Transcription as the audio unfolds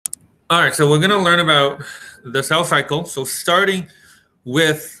All right, so we're going to learn about the cell cycle. So starting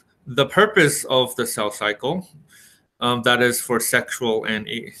with the purpose of the cell cycle, that is for sexual and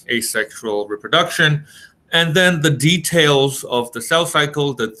asexual reproduction. And then the details of the cell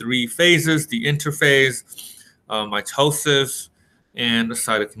cycle, the three phases, the interphase, mitosis, and the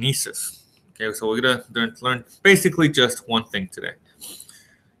cytokinesis. Okay, so we're going to learn basically just one thing today.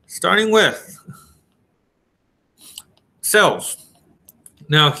 Starting with cells.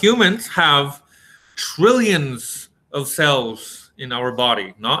 Now, humans have trillions of cells in our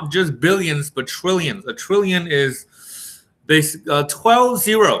body, not just billions, but trillions. A trillion is basically 12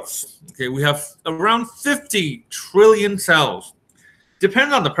 zeros. Okay, we have around 50 trillion cells.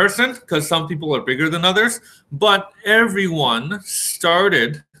 Depends on the person, because some people are bigger than others, but everyone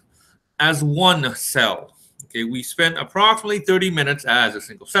started as one cell. Okay, we spent approximately 30 minutes as a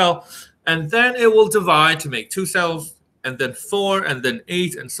single cell, and then it will divide to make 2 cells, and then 4, and then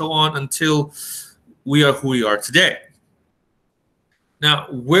 8, and so on until we are who we are today. Now,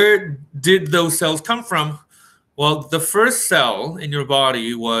 where did those cells come from? Well, the first cell in your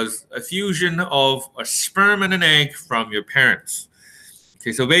body was a fusion of a sperm and an egg from your parents.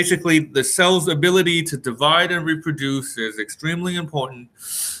 Okay, so basically the cell's ability to divide and reproduce is extremely important.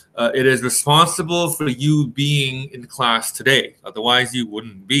 It is responsible for you being in class today. Otherwise, you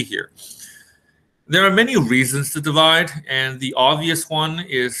wouldn't be here. There are many reasons to divide, and the obvious one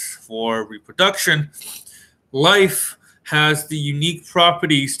is for reproduction. Life has the unique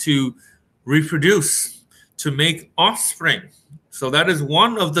properties to reproduce, to make offspring. So that is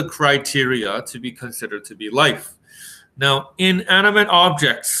one of the criteria to be considered to be life. Now, inanimate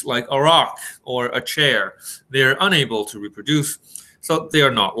objects like a rock or a chair, they are unable to reproduce, so they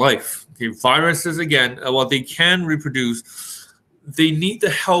are not life. Okay, viruses, again, while they can reproduce, they need the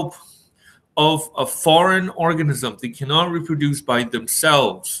help of a foreign organism. They cannot reproduce by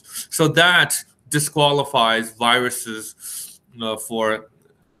themselves. So that disqualifies viruses for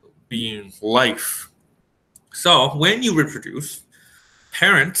being life. So when you reproduce,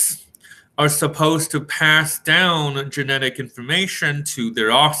 parents are supposed to pass down genetic information to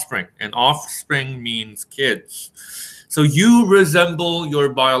their offspring, and offspring means kids. So you resemble your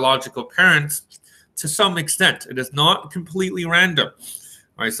biological parents to some extent. It is not completely random.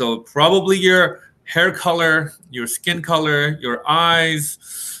 All right, so probably your hair color, your skin color, your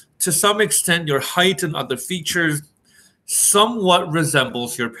eyes, to some extent your height and other features somewhat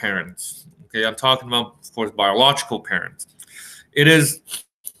resembles your parents. Okay, I'm talking about, of course, biological parents. It's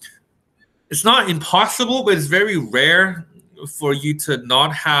not impossible, but it's very rare for you to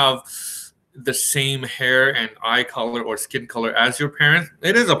not have the same hair and eye color or skin color as your parents.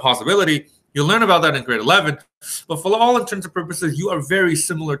 It is a possibility. You'll learn about that in grade 11. But for all intents and purposes, you are very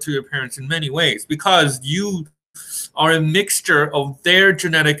similar to your parents in many ways because you are a mixture of their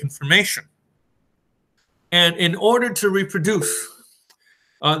genetic information. And in order to reproduce,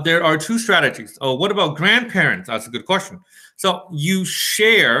 there are 2 strategies. Oh, what about grandparents? That's a good question. So you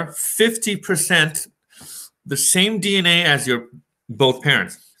share 50% the same DNA as your both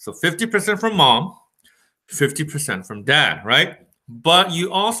parents. So 50% from mom, 50% from dad, right? But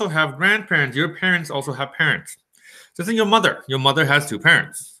you also have grandparents. Your parents also have parents. So think your mother. Your mother has 2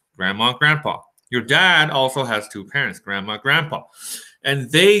 parents, grandma, grandpa. Your dad also has 2 parents, grandma, grandpa. And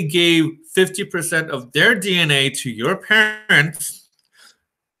they gave 50% of their DNA to your parents.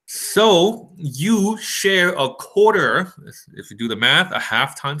 So you share a quarter. If you do the math, a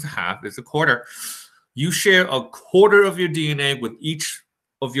half times a half is a quarter. You share a quarter of your DNA with each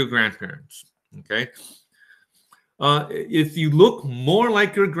of your grandparents, okay? If you look more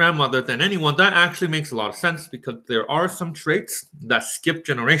like your grandmother than anyone, that actually makes a lot of sense because there are some traits that skip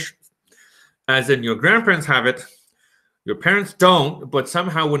generations. As in your grandparents have it, your parents don't, but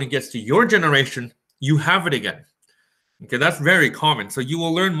somehow when it gets to your generation, you have it again. Okay, that's very common. So you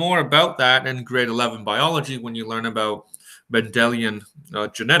will learn more about that in grade 11 biology when you learn about Mendelian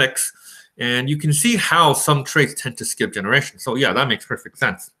genetics. And you can see how some traits tend to skip generations. So yeah, that makes perfect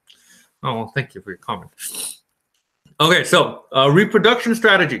sense. Oh, well, thank you for your comment. Okay, so reproduction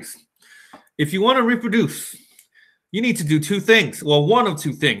strategies. If you want to reproduce, you need to do 2 things. Well, one of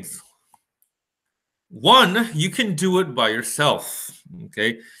 2 things. One, you can do it by yourself.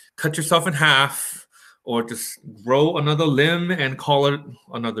 Okay, cut yourself in half or just grow another limb and call it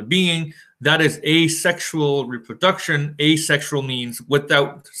another being. That is asexual reproduction. Asexual means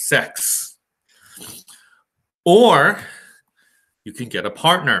without sex. Or you can get a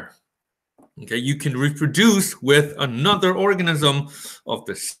partner. Okay, you can reproduce with another organism of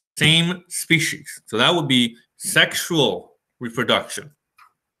the same species. So that would be sexual reproduction.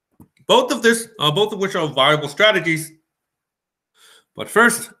 Both of which are viable strategies. But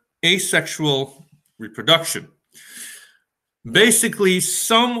first, asexual reproduction. Basically,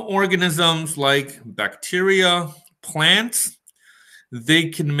 some organisms like bacteria, plants, they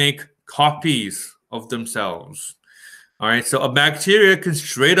can make copies of themselves. All right, so a bacteria can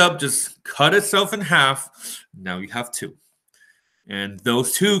straight up just cut itself in half. Now you have two. And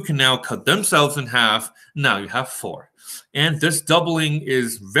those two can now cut themselves in half. Now you have four. And this doubling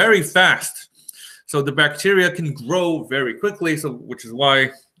is very fast. So the bacteria can grow very quickly, which is why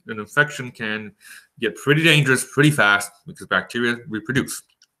an infection can get pretty dangerous pretty fast because bacteria reproduce.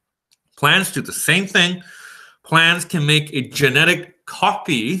 Plants do the same thing. Plants can make a genetic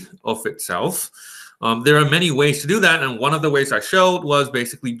copy of itself. There are many ways to do that, and one of the ways I showed was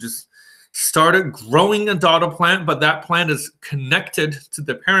basically just started growing a daughter plant, but that plant is connected to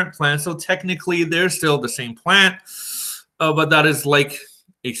the parent plant, so technically they're still the same plant, but that is like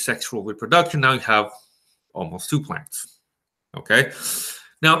asexual reproduction. Now you have almost two plants. Okay.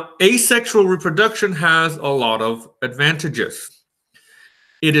 Now, asexual reproduction has a lot of advantages.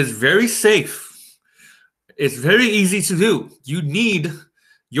 It is very safe. It's very easy to do. You need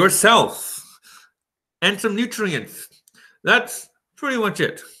yourself and some nutrients. That's pretty much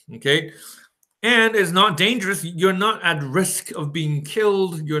it, okay? And it's not dangerous. You're not at risk of being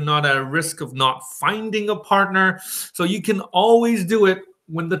killed. You're not at risk of not finding a partner. So you can always do it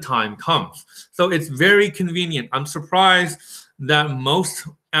when the time comes. So it's very convenient. I'm surprised that most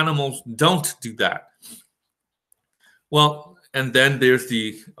animals don't do that. Well, and then there's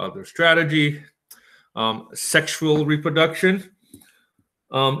the other strategy, sexual reproduction.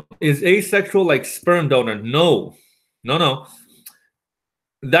 Is asexual like sperm donor? No.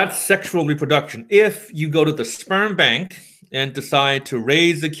 That's sexual reproduction. If you go to the sperm bank and decide to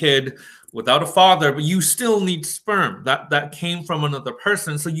raise a kid without a father, but you still need sperm, that came from another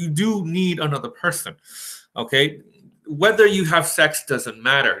person, so you do need another person, okay? Whether you have sex doesn't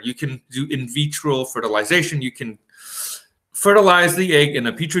matter. You can do in vitro fertilization. You can fertilize the egg in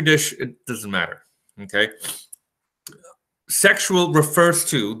a petri dish. It doesn't matter, okay? Sexual refers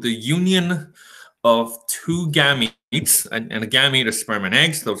to the union of two gametes, and a gamete is sperm and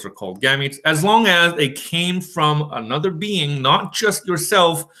eggs. Those are called gametes. As long as they came from another being, not just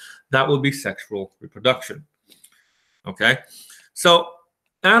yourself, that would be sexual reproduction. Okay? So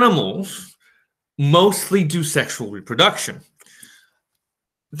animals mostly do sexual reproduction.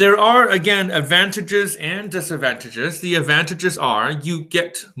 There are, again, advantages and disadvantages. The advantages are you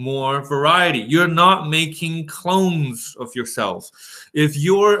get more variety. You're not making clones of yourself. If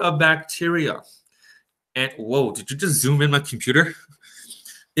you're a bacteria, and whoa, did you just zoom in my computer?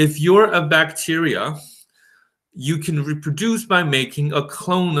 If you're a bacteria, you can reproduce by making a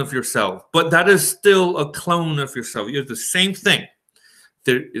clone of yourself, but that is still a clone of yourself. You're the same thing.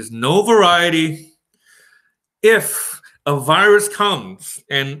 There is no variety. If a virus comes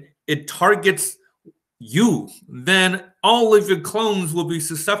and it targets you, then all of your clones will be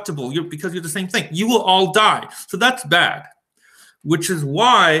susceptible because you're the same thing. You will all die. So that's bad, which is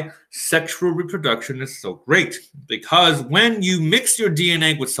why sexual reproduction is so great. Because when you mix your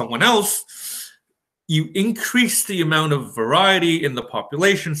DNA with someone else, you increase the amount of variety in the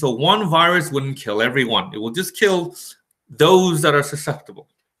population. So one virus wouldn't kill everyone. It will just kill those that are susceptible.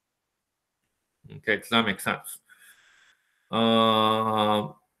 Okay, does that make sense?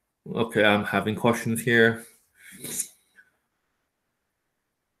 Okay, I'm having questions here.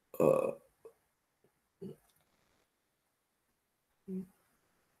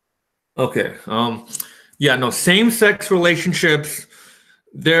 Okay. Yeah, no, same-sex relationships,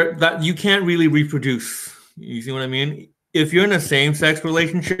 that you can't really reproduce. You see what I mean? If you're in a same-sex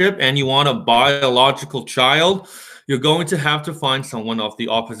relationship and you want a biological child, you're going to have to find someone of the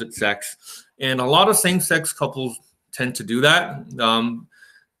opposite sex. And a lot of same-sex couples tend to do that.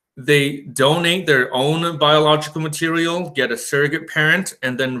 They donate their own biological material, get a surrogate parent,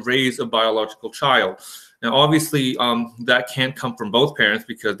 and then raise a biological child. Now, obviously, that can't come from both parents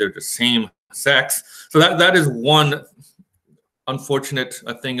because they're the same sex. So that is one unfortunate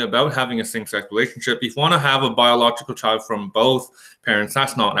thing about having a same-sex relationship. If you want to have a biological child from both parents,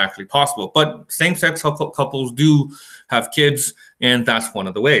 that's not actually possible. But same-sex couples do have kids, and that's one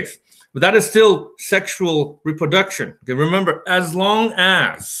of the ways. But that is still sexual reproduction. Okay, remember, as long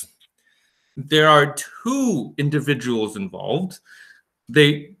as there are two individuals involved,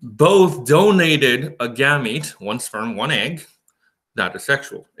 they both donated a gamete, one sperm, one egg, that is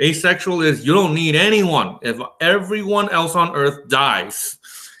sexual. Asexual is you don't need anyone. If everyone else on earth dies,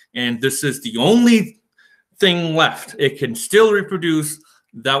 and this is the only thing left, it can still reproduce,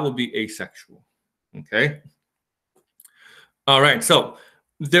 that will be asexual. Okay? All right, so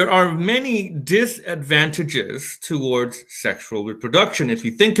there are many disadvantages towards sexual reproduction. If you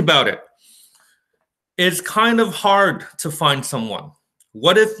think about it, it's kind of hard to find someone.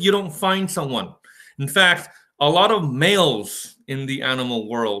 What if you don't find someone? In fact, a lot of males in the animal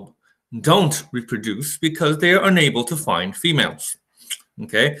world don't reproduce because they are unable to find females.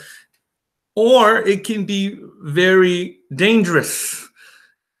 Okay? Or it can be very dangerous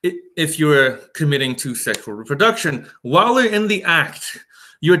if you're committing to sexual reproduction. While you're in the act,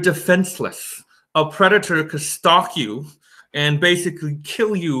 you're defenseless. A predator could stalk you and basically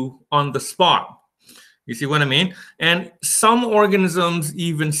kill you on the spot. You see what I mean? And some organisms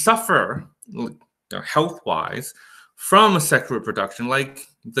even suffer, health-wise, from sexual reproduction, like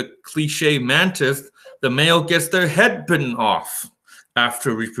the cliche mantis. The male gets their head bitten off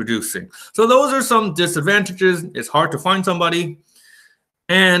after reproducing. So those are some disadvantages. It's hard to find somebody,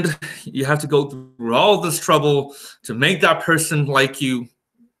 and you have to go through all this trouble to make that person like you.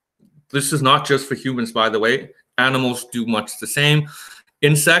 This is not just for humans, by the way. Animals do much the same.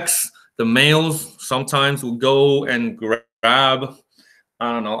 Insects, the males sometimes will go and grab,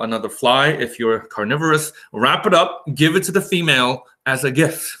 I don't know, another fly if you're carnivorous, wrap it up, give it to the female as a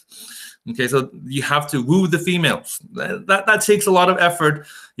gift. Okay, so you have to woo the females. That takes a lot of effort.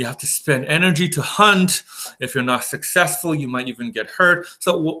 You have to spend energy to hunt. If you're not successful, you might even get hurt.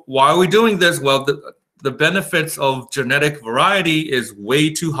 So why are we doing this? Well, the benefits of genetic variety is way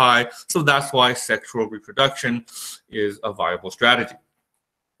too high. So that's why sexual reproduction is a viable strategy.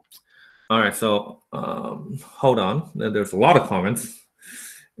 All right, so hold on. There's a lot of comments.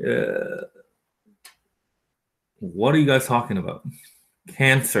 What are you guys talking about?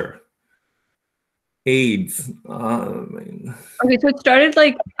 Cancer, AIDS. Okay, so it started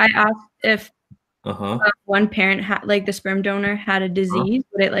like I asked if one parent had, like the sperm donor had a disease,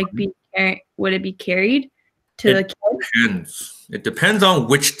 would it like would it be carried to the kid? Depends. It depends on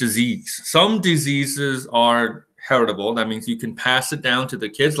which disease. Some diseases are heritable. That means you can pass it down to the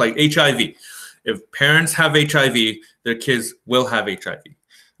kids, like HIV. If parents have HIV, their kids will have HIV.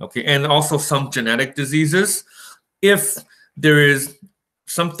 Okay, and also some genetic diseases. If there is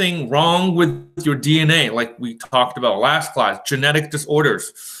something wrong with your DNA, like we talked about last class, genetic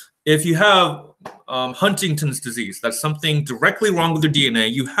disorders. If you have Huntington's disease, that's something directly wrong with your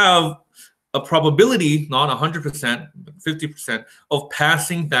DNA, you have a probability, not 100%, but 50%, of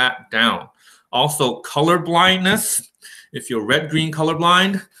passing that down. Also, color blindness. If you're red-green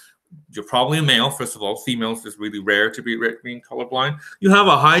colorblind, you're probably a male. First of all, females is really rare to be red-green colorblind. You have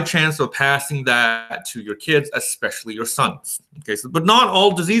a high chance of passing that to your kids, especially your sons. Okay, so but not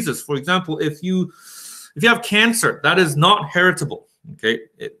all diseases. For example, if you have cancer, that is not heritable. Okay,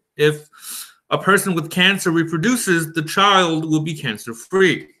 if a person with cancer reproduces, the child will be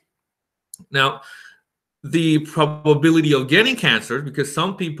cancer-free. Now, the probability of getting cancer, because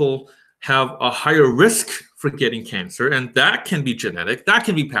some people have a higher risk for getting cancer, and that can be genetic, that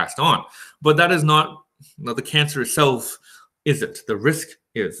can be passed on, but that is not, the cancer itself isn't, the risk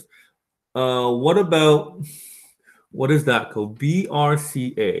is. What about, what is that called?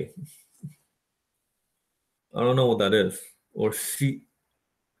 BRCA. I don't know what that is. Or C.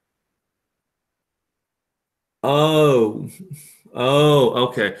 Oh,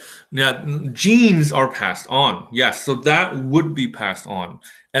 okay. Now, genes are passed on. Yes, so that would be passed on.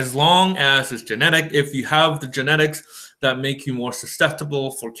 As long as it's genetic, if you have the genetics that make you more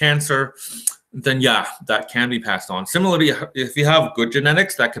susceptible for cancer, then yeah, that can be passed on. Similarly, if you have good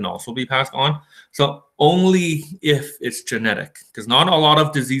genetics, that can also be passed on. So only if it's genetic, because not a lot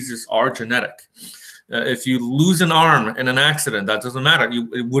of diseases are genetic. If you lose an arm in an accident, that doesn't matter.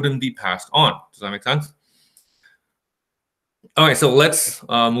 It wouldn't be passed on. Does that make sense? All right, so let's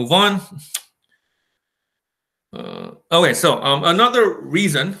move on. Okay, so another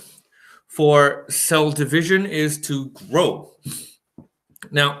reason for cell division is to grow.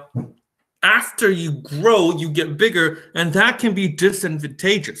 Now, after you grow, you get bigger, and that can be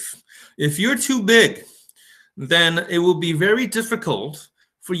disadvantageous. If you're too big, then it will be very difficult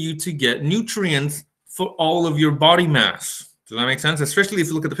for you to get nutrients for all of your body mass. Does that make sense? Especially if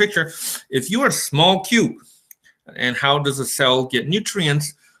you look at the picture. If you are a small cube, and how does a cell get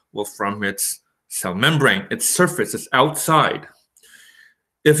nutrients? Well, from its cell membrane, its surface, its outside.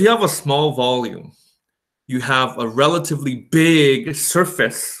 If you have a small volume, you have a relatively big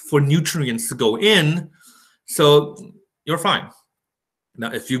surface for nutrients to go in, so you're fine.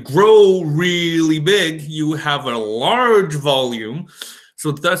 Now, if you grow really big, you have a large volume,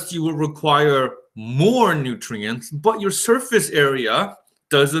 so thus you will require more nutrients, but your surface area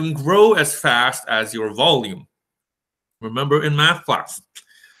doesn't grow as fast as your volume. Remember in math class,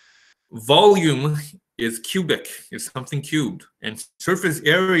 volume is cubic, is something cubed, and surface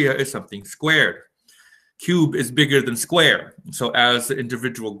area is something squared. Cube is bigger than square. So as the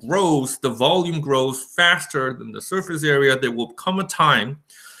individual grows, the volume grows faster than the surface area. There will come a time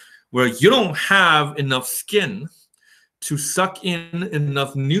where you don't have enough skin to suck in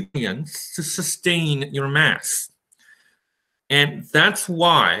enough nutrients to sustain your mass. And that's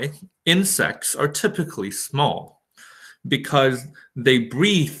why insects are typically small, because they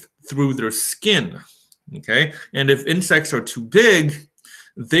breathe through their skin, okay? And if insects are too big,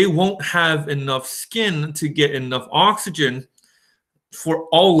 they won't have enough skin to get enough oxygen for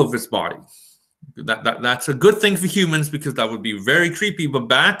all of its body. That's a good thing for humans, because that would be very creepy. But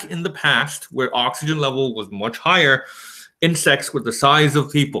back in the past, where oxygen level was much higher, insects were the size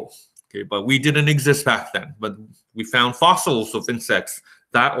of people. Okay, but we didn't exist back then. But we found fossils of insects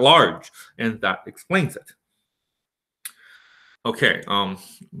that large, and that explains it. Okay,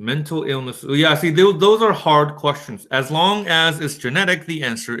 mental illness. Yeah, see, those are hard questions. As long as it's genetic, the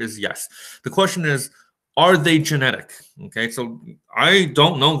answer is yes. The question is, are they genetic? Okay, so I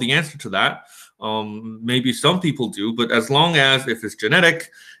don't know the answer to that. Maybe some people do, but as long as if it's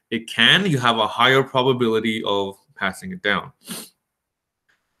genetic, you have a higher probability of passing it down.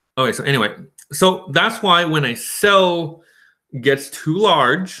 Okay, so anyway, so that's why when a cell gets too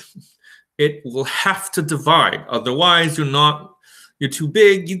large, it will have to divide. Otherwise, you're too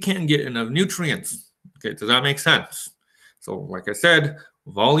big, you can't get enough nutrients. Okay, does that make sense? So like I said,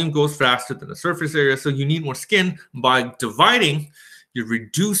 volume goes faster than the surface area, so you need more skin. By dividing, you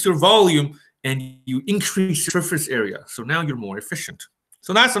reduce your volume and you increase your surface area. So now you're more efficient.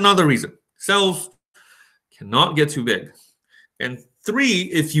 So that's another reason. Cells cannot get too big. And 3,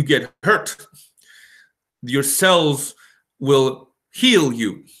 if you get hurt, your cells will heal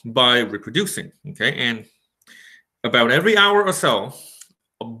you by reproducing, okay? And about every hour or so,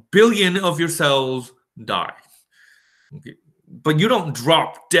 1 billion of your cells die. Okay? But you don't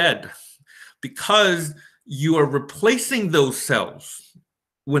drop dead, because you are replacing those cells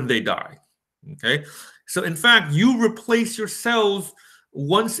when they die, okay? So in fact, you replace your cells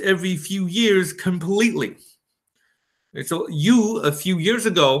once every few years completely. And so you, a few years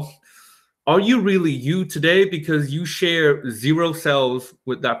ago, are you really you today because you share 0 cells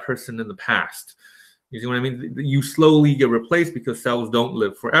with that person in the past? You see what I mean? You slowly get replaced because cells don't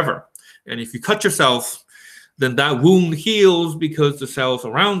live forever. And if you cut yourself, then that wound heals because the cells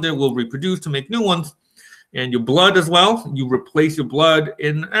around it will reproduce to make new ones. And your blood as well, you replace your blood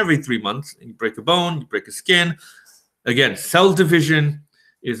in every 3 months. You break a bone, you break a skin. Again, cell division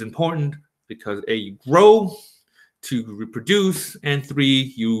is important because A, you grow, 2, you reproduce, and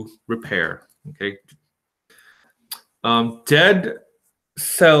 3, you repair. Okay. Dead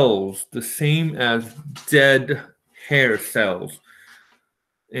cells, the same as dead hair cells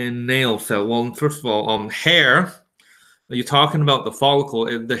and nail cell. Well, first of all, hair, you're talking about the follicle.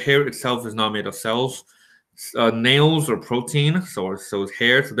 The hair itself is not made of cells. Nails are protein, so is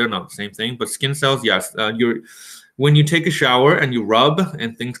hair, so they're not the same thing. But skin cells, yes. When you take a shower and you rub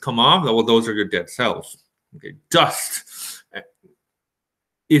and things come off, well, those are your dead cells. Okay, dust.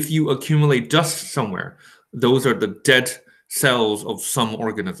 If you accumulate dust somewhere, those are the dead cells of some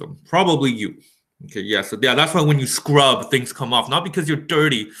organism, probably you. Okay, yeah, so yeah, that's why when you scrub, things come off. Not because you're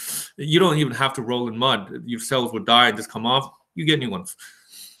dirty. You don't even have to roll in mud. Your cells will die and just come off. You get new ones.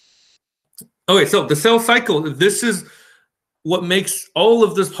 Okay, so the cell cycle, this is what makes all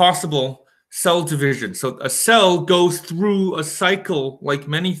of this possible, cell division. So a cell goes through a cycle like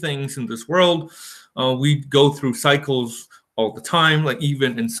many things in this world. We go through cycles all the time. Like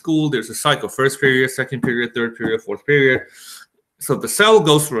even in school, there's a cycle: first period, second period, third period, fourth period. So the cell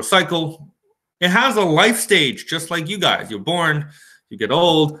goes through a cycle. It has a life stage, just like you guys. You're born, you get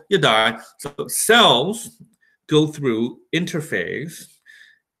old, you die. So cells go through interphase,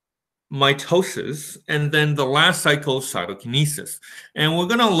 mitosis, and then the last cycle, cytokinesis. And we're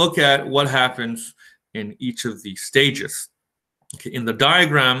going to look at what happens in each of these stages. Okay, in the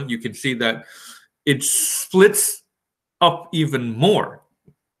diagram, you can see that it splits up even more.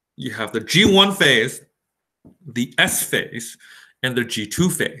 You have the G1 phase, the S phase, and the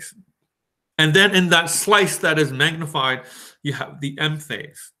G2 phase. And then in that slice that is magnified, you have the M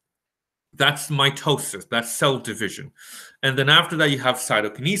phase. That's mitosis, that's cell division. And then after that, you have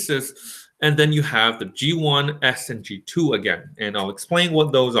cytokinesis, and then you have the G1, S, and G2 again. And I'll explain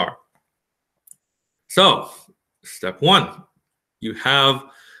what those are. So, step 1, you have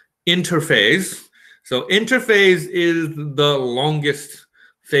interphase. So interphase is the longest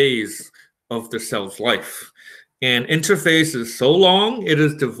phase of the cell's life. And interphase is so long, it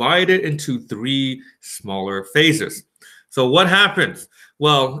is divided into 3 smaller phases. So what happens?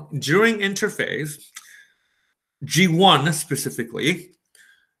 Well, during interphase, G1 specifically,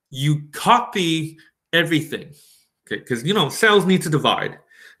 you copy everything, okay? Because, you know, cells need to divide.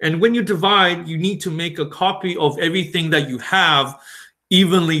 And when you divide, you need to make a copy of everything that you have,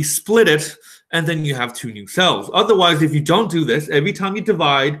 evenly split it, and then you have 2 new cells. Otherwise, if you don't do this, every time you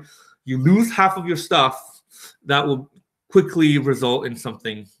divide, you lose half of your stuff. That will quickly result in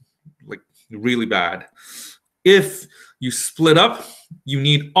something like really bad. If you split up, you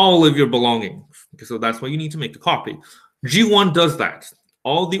need all of your belongings. Okay, so that's why you need to make a copy. G1 does that.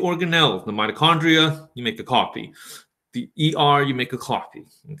 All the organelles, the mitochondria, you make a copy. The ER, you make a copy.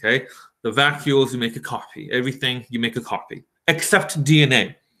 Okay, the vacuoles, you make a copy. Everything, you make a copy, except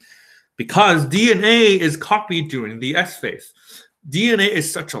DNA, because DNA is copied during the S phase. DNA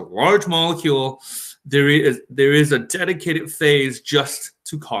is such a large molecule. There is a dedicated phase just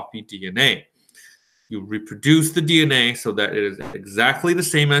to copy DNA. You reproduce the DNA so that it is exactly the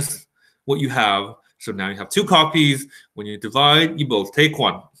same as what you have. So now you have 2 copies. When you divide, you both take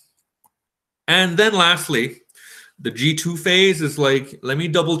 1. And then lastly, the G2 phase is like, let me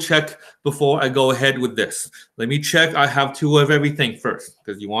double check before I go ahead with this. Let me check I have 2 of everything first,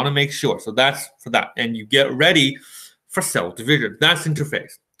 because you want to make sure. So that's for that. And you get ready for cell division. That's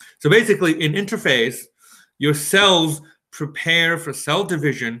interphase. So basically in interphase, your cells prepare for cell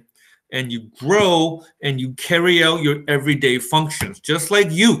division, and you grow and you carry out your everyday functions. Just like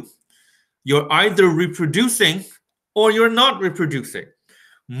you. You're either reproducing or you're not reproducing.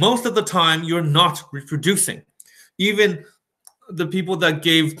 Most of the time, you're not reproducing. Even the people that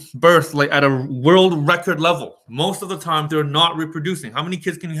gave birth like at a world record level, most of the time, they're not reproducing. How many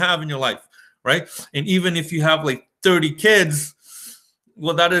kids can you have in your life, right? And even if you have like 30 kids,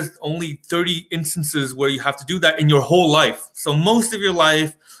 well, that is only 30 instances where you have to do that in your whole life. So most of your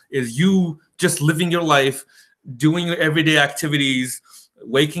life is you just living your life, doing your everyday activities,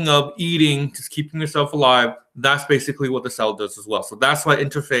 waking up, eating, just keeping yourself alive. That's basically what the cell does as well. So that's why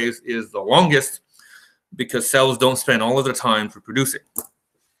interphase is the longest, because cells don't spend all of their time reproducing.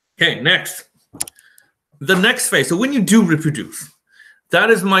 Okay, next. The next phase. So when you do reproduce,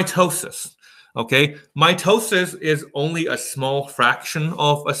 that is mitosis. Okay, mitosis is only a small fraction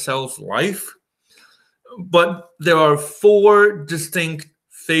of a cell's life, but there are 4 distinct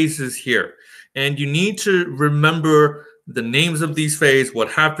phases here. And you need to remember the names of these phases, what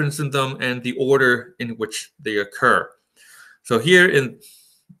happens in them, and the order in which they occur. So here in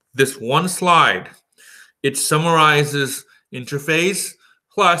this one slide, it summarizes interphase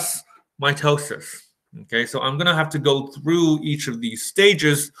plus mitosis. Okay, so I'm going to have to go through each of these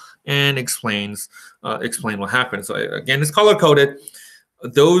stages and explain what happens. So again, it's color-coded.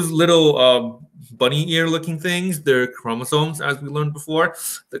 Those little bunny ear looking things, they're chromosomes, as we learned before.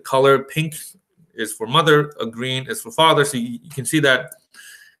 The color pink is for mother, a green is for father. So you can see that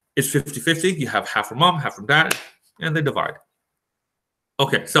it's 50-50. You have half from mom, half from dad, and they divide.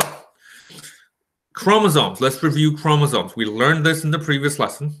 Okay, so chromosomes. Let's review chromosomes. We learned this in the previous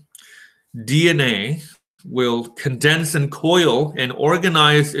lesson. DNA will condense and coil and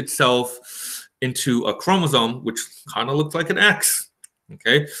organize itself into a chromosome, which kind of looks like an X.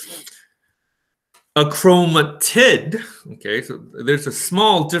 Okay. A chromatid, okay, so there's a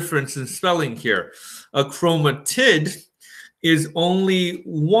small difference in spelling here. A chromatid is only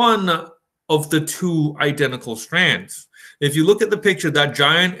one of the 2 identical strands. If you look at the picture, that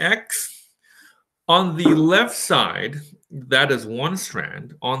giant X, on the left side, that is one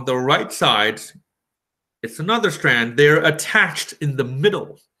strand. On the right side, it's another strand. They're attached in the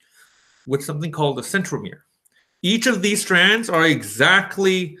middle with something called a centromere. Each of these strands are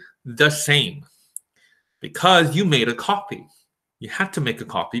exactly the same because you made a copy. You had to make a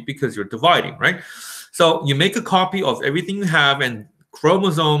copy because you're dividing, right? So you make a copy of everything you have, and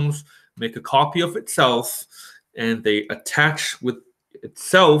chromosomes make a copy of itself, and they attach with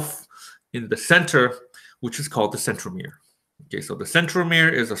itself in the center, which is called the centromere. Okay, so the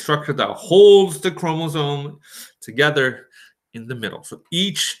centromere is a structure that holds the chromosome together in the middle. So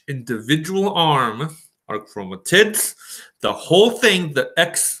each individual arm are chromatids. The whole thing, the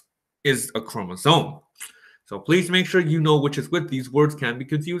X, is a chromosome. So please make sure you know which is which. These words can be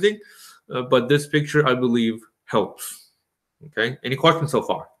confusing, but this picture, I believe, helps. Okay, any questions so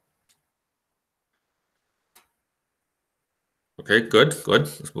far? Okay, good.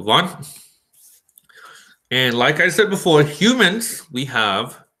 Let's move on. And like I said before, humans, we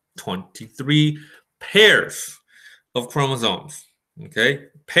have 23 pairs of chromosomes. Okay,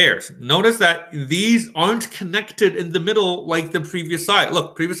 pairs. Notice that these aren't connected in the middle like the previous side.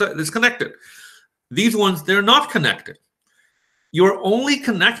 Look, previous side is connected. These ones, they're not connected. You're only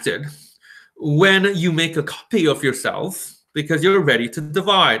connected when you make a copy of yourself because you're ready to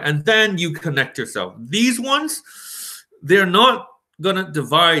divide. And then you connect yourself. These ones, they're not going to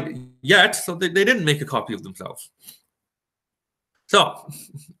divide yet, so they didn't make a copy of themselves. So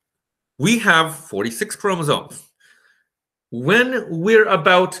we have 46 chromosomes. When we're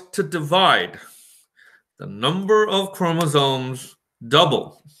about to divide, the number of chromosomes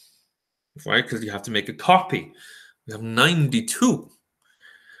double, right? Because you have to make a copy. We have 92.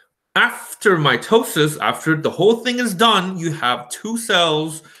 After mitosis, after the whole thing is done, you have two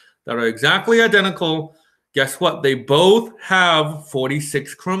cells that are exactly identical. Guess what? They both have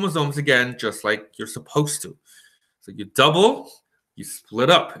 46 chromosomes again, just like you're supposed to. So you double, you split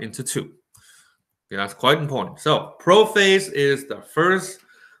up into two. Okay, that's quite important. So prophase is the first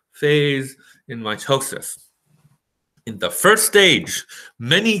phase in mitosis. In the first stage,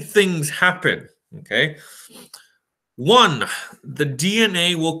 many things happen, okay? One, the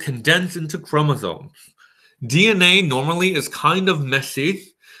DNA will condense into chromosomes. DNA normally is kind of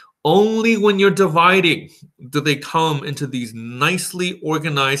messy. Only when you're dividing do they come into these nicely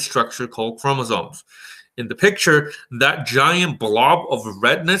organized structure called chromosomes. In the picture, that giant blob of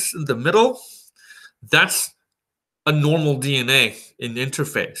redness in the middle, that's a normal DNA in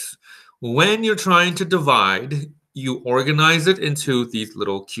interphase. When you're trying to divide, you organize it into these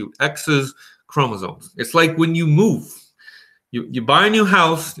little cute X's, chromosomes. It's like when you move. You buy a new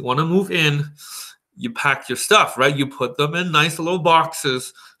house, you want to move in, you pack your stuff, right? You put them in nice little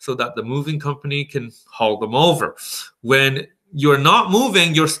boxes so that the moving company can haul them over. When you're not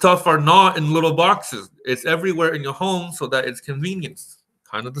moving, your stuff are not in little boxes. It's everywhere in your home so that it's convenience.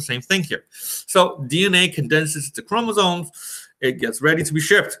 Kind of the same thing here. So DNA condenses to chromosomes. It gets ready to be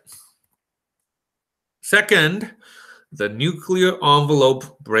shipped. Second, the nuclear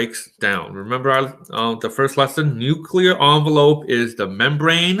envelope breaks down. Remember the first lesson? Nuclear envelope is the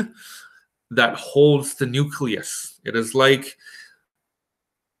membrane that holds the nucleus. It is like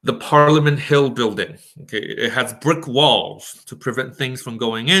the Parliament Hill building. Okay, it has brick walls to prevent things from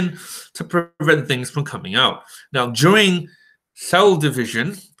going in, to prevent things from coming out. Now, during cell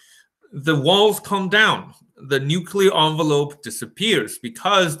division, the walls come down. The nuclear envelope disappears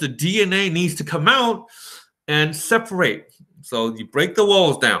because the DNA needs to come out and separate. So you break the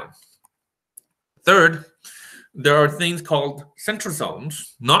walls down. Third, there are things called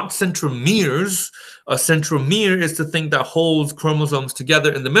centrosomes, not centromeres. A centromere is the thing that holds chromosomes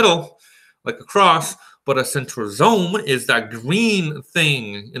together in the middle, like a cross, but a centrosome is that green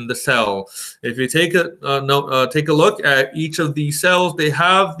thing in the cell. If you take a look at each of these cells, they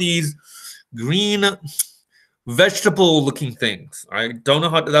have these green vegetable-looking things. I don't know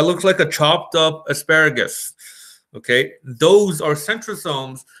how that looks like a chopped up asparagus. Okay, those are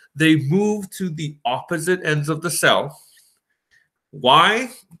centrosomes. They move to the opposite ends of the cell.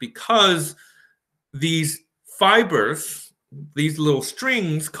 Why? Because these fibers, these little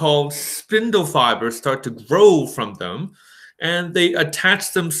strings called spindle fibers, start to grow from them, and they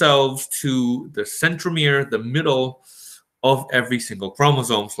attach themselves to the centromere, the middle of every single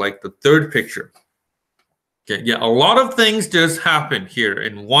chromosome, like the third picture. Okay, yeah, a lot of things just happen here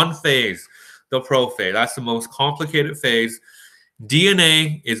in one phase, the prophase. That's the most complicated phase.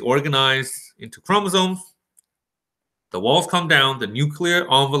 DNA is organized into chromosomes. The walls come down. The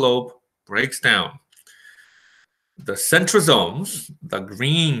nuclear envelope breaks down. The centrosomes, the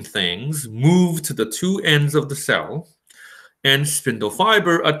green things, move to the two ends of the cell, and spindle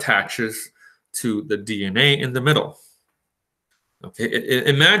fiber attaches to the DNA in the middle. Okay,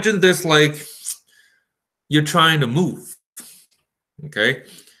 imagine this like you're trying to move. Okay,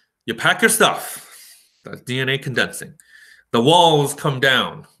 you pack your stuff. That's DNA condensing. The walls come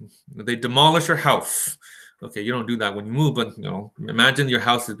down. They demolish your house. Okay, you don't do that when you move, but imagine your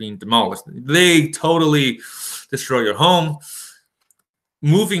house is being demolished. They totally destroy your home.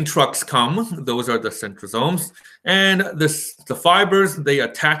 Moving trucks come. Those are the centrosomes. And the fibers, they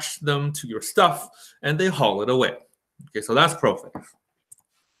attach them to your stuff and they haul it away. Okay, so that's prophase.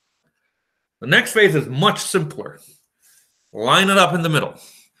 The next phase is much simpler. Line it up in the middle.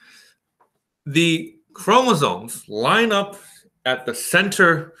 The chromosomes line up at the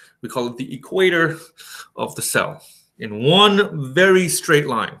center, we call it the equator of the cell, in one very straight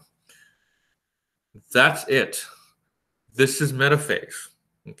line. That's it. This is metaphase,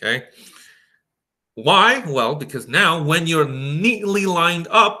 okay? Why? Well, because now when you're neatly lined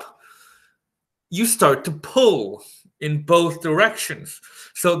up, you start to pull in both directions.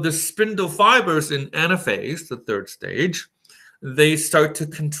 So the spindle fibers in anaphase, the third stage, they start to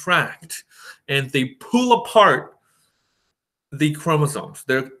contract and they pull apart the chromosomes.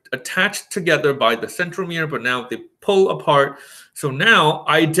 They're attached together by the centromere, but now they pull apart. So now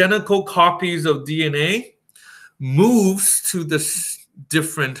identical copies of DNA moves to the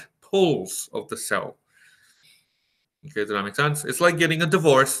different poles of the cell. Okay, does that make sense? It's like getting a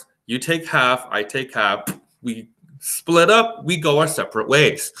divorce. You take half, I take half. We split up, we go our separate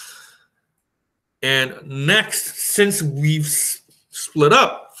ways. And next, since we've split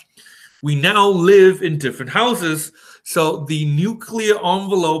up, we now live in different houses. So the nuclear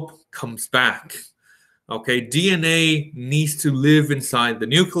envelope comes back. Okay, DNA needs to live inside the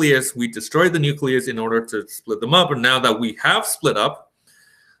nucleus. We destroy the nucleus in order to split them up. And now that we have split up,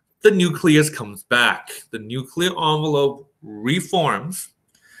 the nucleus comes back. The nuclear envelope reforms.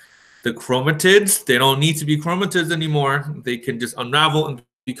 The chromatids, they don't need to be chromatids anymore. They can just unravel and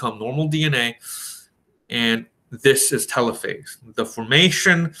become normal DNA. And this is telophase, the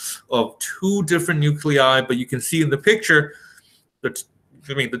formation of two different nuclei. But you can see in the picture,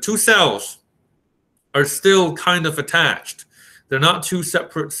 the two cells are still kind of attached. They're not two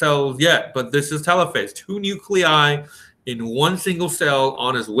separate cells yet, but this is telophase, two nuclei in one single cell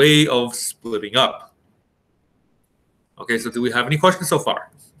on its way of splitting up. Okay, so do we have any questions so far?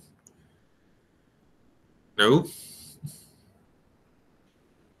 No?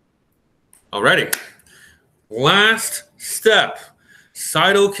 Alrighty. Last step,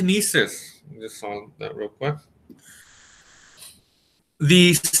 cytokinesis. Just saw that real quick.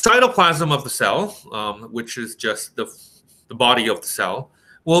 The cytoplasm of the cell, which is just the body of the cell,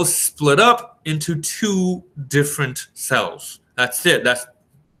 will split up into two different cells. That's it. That's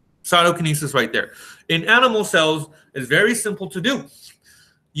cytokinesis right there. In animal cells, it's very simple to do.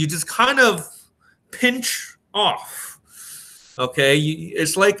 You just kind of pinch off. Okay,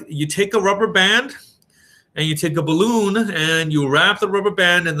 it's like you take a rubber band and you take a balloon and you wrap the rubber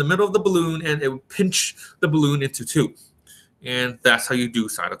band in the middle of the balloon and it will pinch the balloon into two. And that's how you do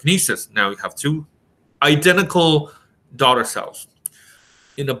cytokinesis. Now you have two identical daughter cells.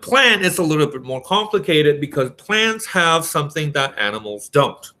 In a plant, it's a little bit more complicated because plants have something that animals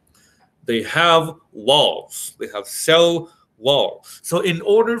don't. They have walls. They have cell walls. So in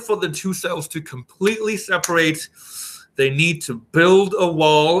order for the two cells to completely separate, they need to build a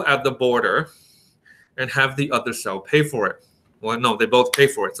wall at the border and have the other cell pay for it. Well, no, they both pay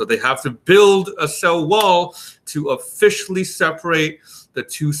for it. So they have to build a cell wall to officially separate the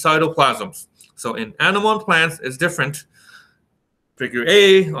two cytoplasms. So in animal and plants, it's different. Figure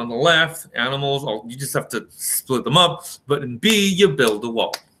A on the left, animals, you just have to split them up. But in B, you build a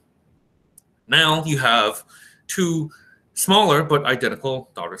wall. Now you have two smaller but identical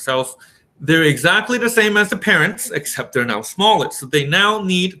daughter cells. They're exactly the same as the parents, except they're now smaller. So they now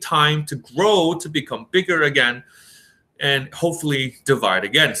need time to grow to become bigger again and hopefully divide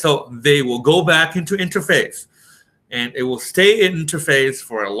again. So they will go back into interphase. And it will stay in interphase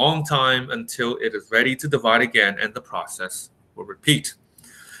for a long time until it is ready to divide again, and the process will repeat.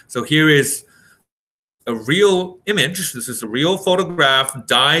 So here is a real image. This is a real photograph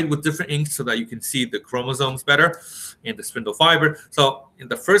dyed with different inks so that you can see the chromosomes better and the spindle fiber. So in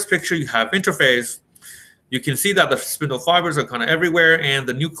the first picture, you have interphase. You can see that the spindle fibers are kind of everywhere, and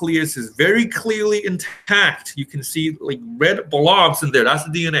the nucleus is very clearly intact. You can see like red blobs in there. That's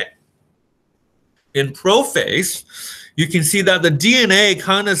the DNA. In prophase, you can see that the DNA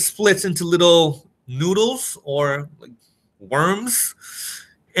kind of splits into little noodles or like worms,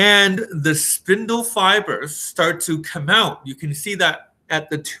 and the spindle fibers start to come out. You can see that at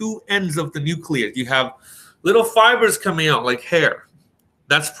the two ends of the nucleus, you have little fibers coming out like hair.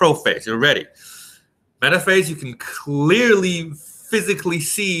 That's prophase. You're ready. Metaphase, you can clearly physically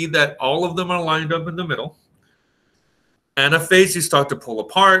see that all of them are lined up in the middle. Anaphase, you start to pull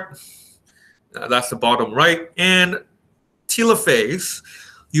apart. That's the bottom right. And telophase,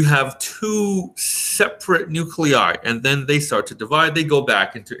 you have two separate nuclei, and then they start to divide. They go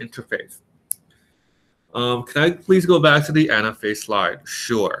back into interphase. Can I please go back to the anaphase slide?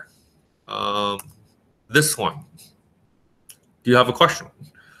 Sure. This one. Do you have a question?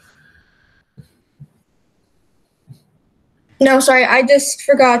 No, sorry. I just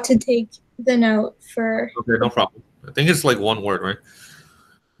forgot to take the note for... Okay, no problem. I think it's like one word, right?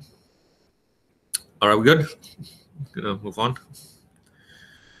 All right, we good? Gonna move on.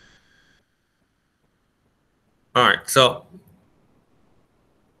 All right, so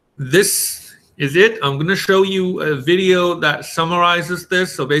this is it. I'm going to show you a video that summarizes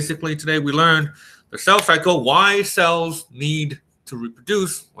this. So basically today we learned the cell cycle, why cells need to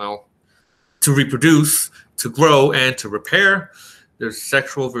reproduce. Well, to reproduce, to grow, and to repair. There's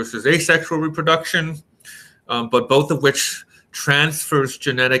sexual versus asexual reproduction, but both of which transfers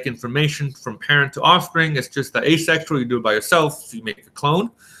genetic information from parent to offspring. It's just that asexual, you do it by yourself, so you make a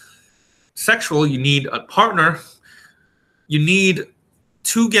clone. Sexual, you need a partner. You need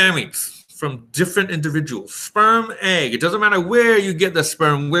two gametes from different individuals. Sperm, egg. It doesn't matter where you get the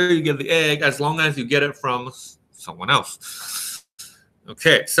sperm, where you get the egg, as long as you get it from someone else.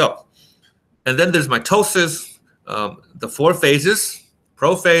 Okay, so, and then there's mitosis, the 4 phases: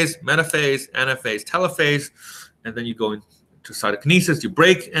 prophase, metaphase, anaphase, telophase, and then you go into cytokinesis, you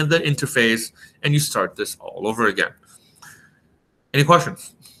break, and then interphase, and you start this all over again. Any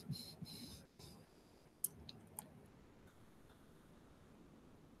questions?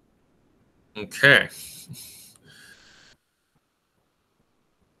 Okay.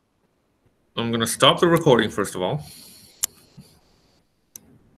 I'm going to stop the recording first of all.